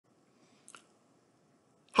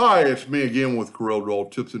Hi, it's me again with Corel Draw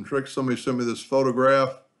Tips and Tricks. Somebody sent me this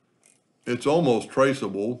photograph. It's almost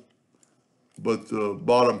traceable, but the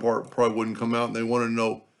bottom part probably wouldn't come out, and they want to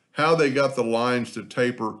know how they got the lines to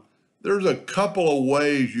taper. There's a couple of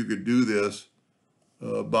ways you could do this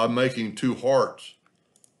by making two hearts.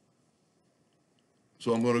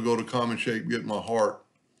 So I'm going to go to common shape, get my heart,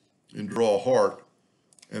 and draw a heart.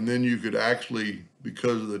 And then you could actually,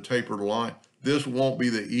 because of the tapered line, this won't be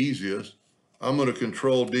the easiest. I'm going to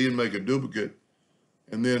Control D and make a duplicate,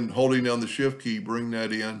 and then holding down the Shift key, bring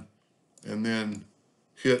that in, and then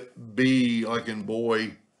hit B like in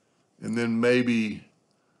boy, and then maybe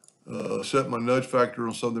set my nudge factor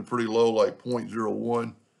on something pretty low like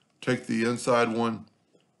 0.01. Take the inside one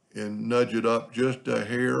and nudge it up just a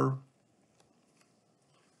hair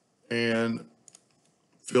and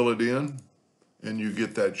fill it in, and you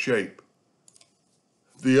get that shape.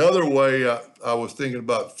 The other way I was thinking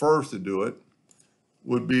about first to do it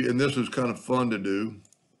would be, and this is kind of fun to do,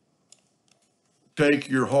 take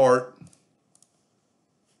your heart,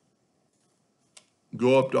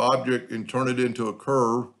 go up to Object and turn it into a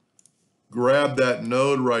curve, grab that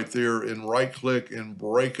node right there and right click and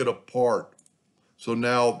break it apart. So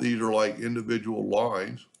now these are like individual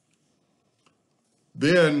lines.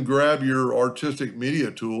 Then grab your artistic media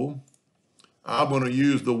tool. I'm going to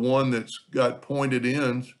use the one that's got pointed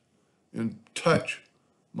ends and touch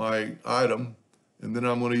my item. And then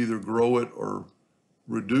I'm going to either grow it or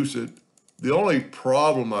reduce it. The only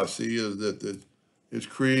problem I see is that it's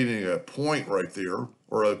creating a point right there,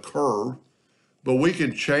 or a curve, but we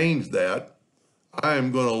can change that. I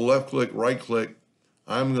am going to left click, right click.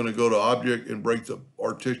 I'm going to go to Object and break the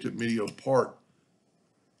artistic media apart.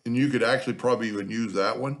 And you could actually probably even use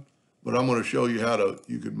that one, but I'm going to show you how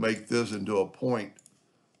you could make this into a point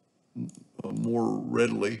more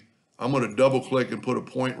readily. I'm going to double click and put a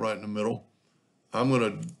point right in the middle. I'm going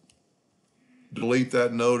to delete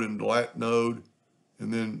that node and that node,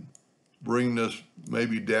 and then bring this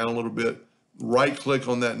maybe down a little bit. Right click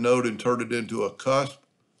on that node and turn it into a cusp.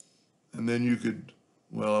 And then you could,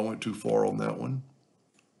 well, I went too far on that one.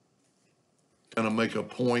 Kind of make a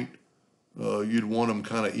point. You'd want them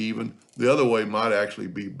kind of even. The other way might actually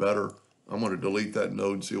be better. I'm going to delete that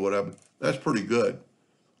node and see what happens. That's pretty good.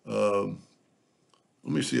 Let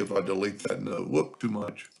me see if I delete that node. Whoop, too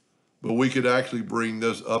much. But we could actually bring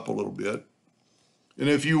this up a little bit. And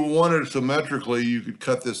if you wanted it symmetrically, you could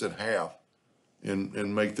cut this in half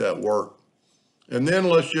and make that work. And then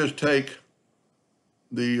let's just take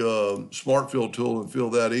the Smart Fill tool and fill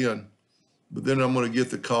that in. But then I'm going to get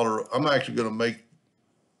the color. I'm actually going to make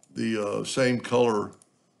the same color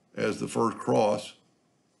as the first cross.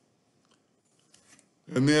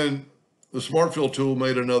 And then the Smart Fill tool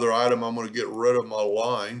made another item. I'm going to get rid of my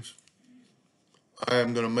lines. I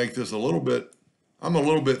am going to make this a little bit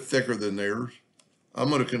thicker than theirs. I'm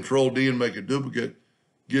going to Control D and make a duplicate,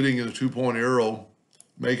 getting a 2-point arrow,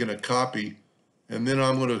 making a copy, and then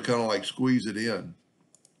I'm going to kind of like squeeze it in.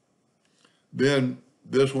 Then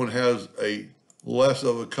this one has a less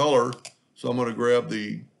of a color, so I'm going to grab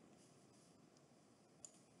the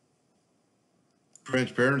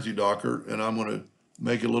transparency docker and I'm going to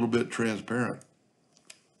make it a little bit transparent.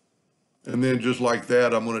 And then just like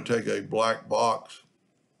that, I'm going to take a black box,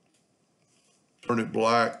 turn it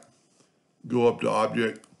black, go up to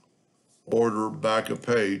Object, order back a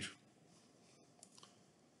page.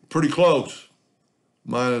 Pretty close.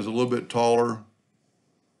 Mine is a little bit taller,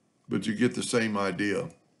 but you get the same idea.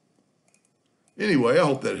 Anyway, I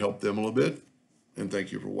hope that helped them a little bit, and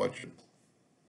thank you for watching.